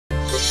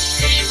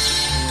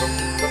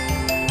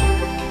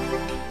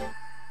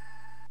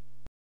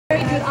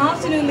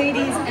afternoon,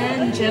 ladies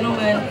and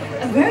gentlemen.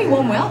 A very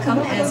warm welcome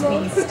as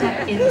we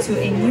step into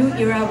a new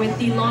era with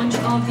the launch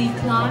of the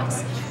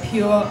Clarks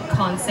Pure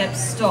Concept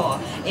Store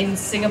in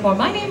Singapore.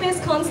 My name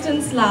is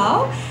Constance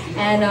Lau,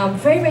 and I'm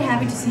very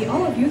happy to see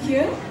all of you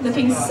here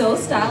looking so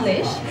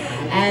stylish.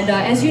 And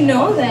as you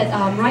know that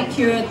right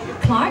here at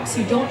Clarks,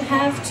 you don't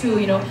have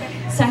to,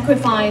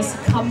 sacrifice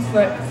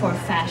comfort for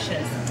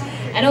fashion.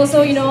 And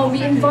also,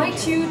 we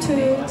invite you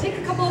to take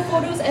a couple of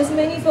photos, as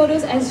many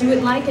photos as you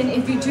would like, and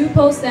if you do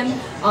post them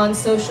on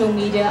social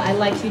media, I'd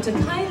like you to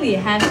kindly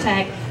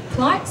hashtag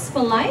Clarks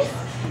for Life,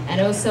 and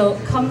also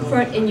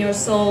Comfort in Your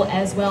Soul,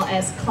 as well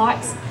as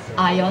Clarks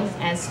Ion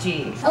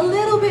SG. A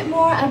little bit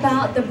more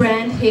about the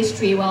brand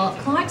history. Well,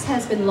 Clarks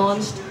has been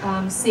launched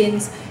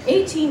since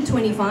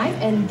 1825,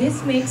 and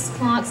this makes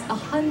Clarks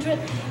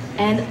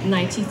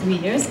 193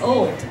 years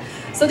old.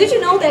 So did you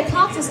know that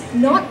Clarks is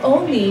not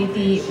only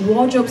the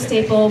wardrobe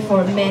staple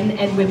for men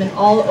and women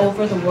all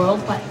over the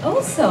world, but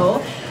also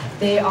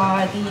they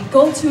are the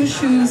go-to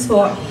shoes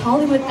for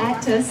Hollywood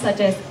actors such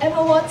as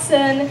Emma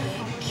Watson,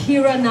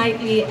 Keira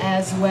Knightley,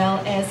 as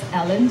well as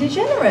Ellen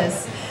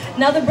DeGeneres.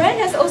 Now the brand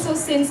has also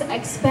since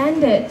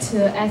expanded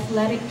to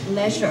athletic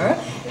leisure,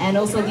 and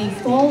also the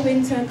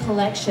fall-winter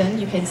collection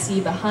you can see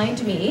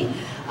behind me.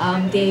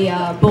 They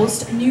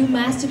boast new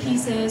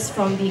masterpieces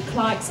from the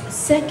Clarks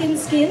Second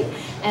Skin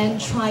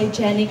and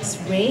Trigenics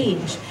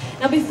range.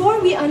 Now before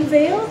we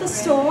unveil the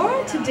store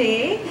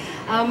today,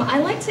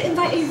 I'd like to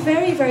invite a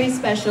very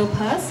special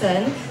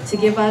person to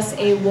give us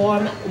a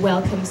warm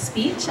welcome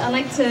speech. I'd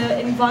like to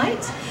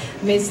invite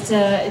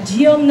Mr.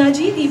 Jiom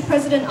Naji, the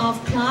President of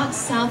Clarks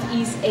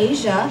Southeast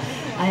Asia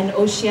and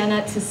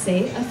Oceania, to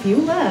say a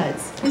few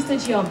words. Mr.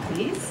 Jiom,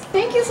 please.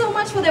 Thank you so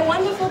much for that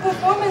wonderful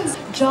performance.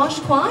 Josh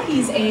Kwa,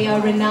 he's a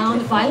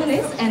renowned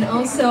violinist, and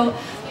also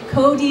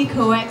Cody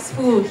Coax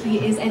Fu, he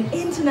is an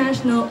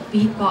international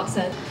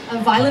beatboxer. A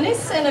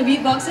violinist and a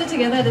beatboxer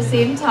together at the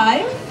same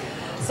time.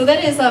 So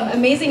that is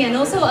amazing, and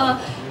also,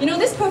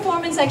 this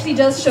performance actually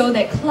does show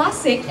that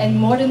classic and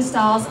modern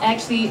styles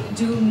actually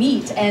do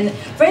meet, and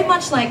very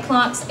much like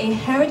Clarks, a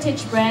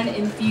heritage brand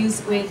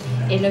infused with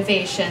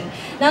innovation.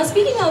 Now,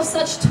 speaking of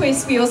such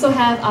twists, we also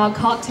have our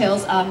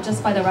cocktails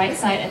just by the right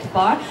side at the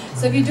bar.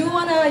 So if you do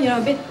want to,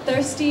 a bit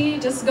thirsty,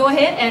 just go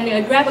ahead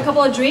and grab a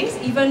couple of drinks,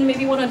 even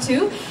maybe one or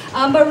two.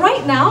 But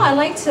right now, I'd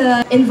like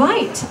to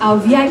invite our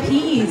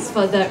VIPs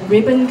for the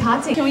ribbon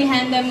cutting. Can we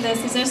hand them the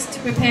scissors to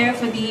prepare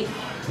for the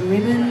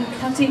ribbon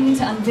cutting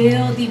to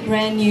unveil the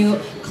brand new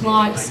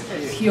Clarks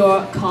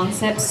Pure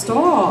Concept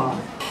Store?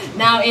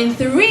 Now in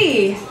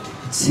 3,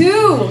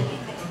 2,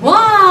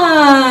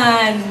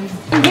 1,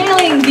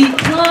 unveiling the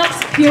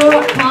Clarks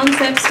Pure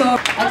Concept Store.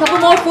 A couple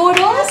more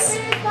photos.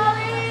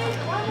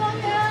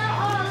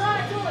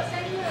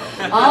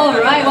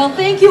 Alright, well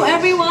thank you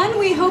everyone.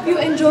 We hope you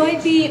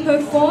enjoyed the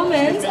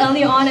performance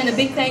early on, and a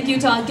big thank you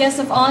to our guests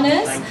of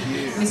honors.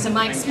 Mr.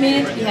 Mike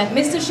Smith, we have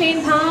Mr.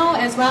 Shane Powell,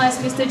 as well as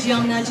Mr.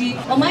 Jiom Naji.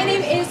 Well, my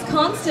name is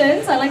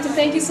Constance. I'd like to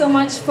thank you so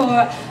much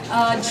for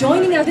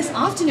joining us this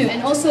afternoon,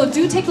 and also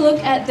do take a look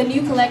at the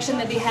new collection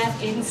that they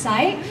have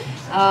inside.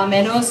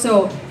 And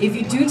also, if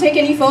you do take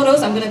any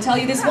photos, I'm going to tell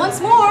you this once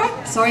more.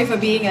 Sorry for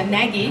being a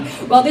naggy.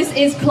 Well, this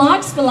is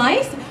Clarks for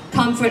Life,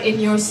 Comfort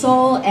in Your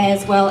Soul,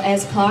 as well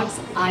as Clarks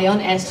Ion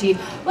SG.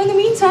 Well, in the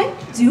meantime,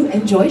 do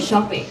enjoy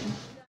shopping.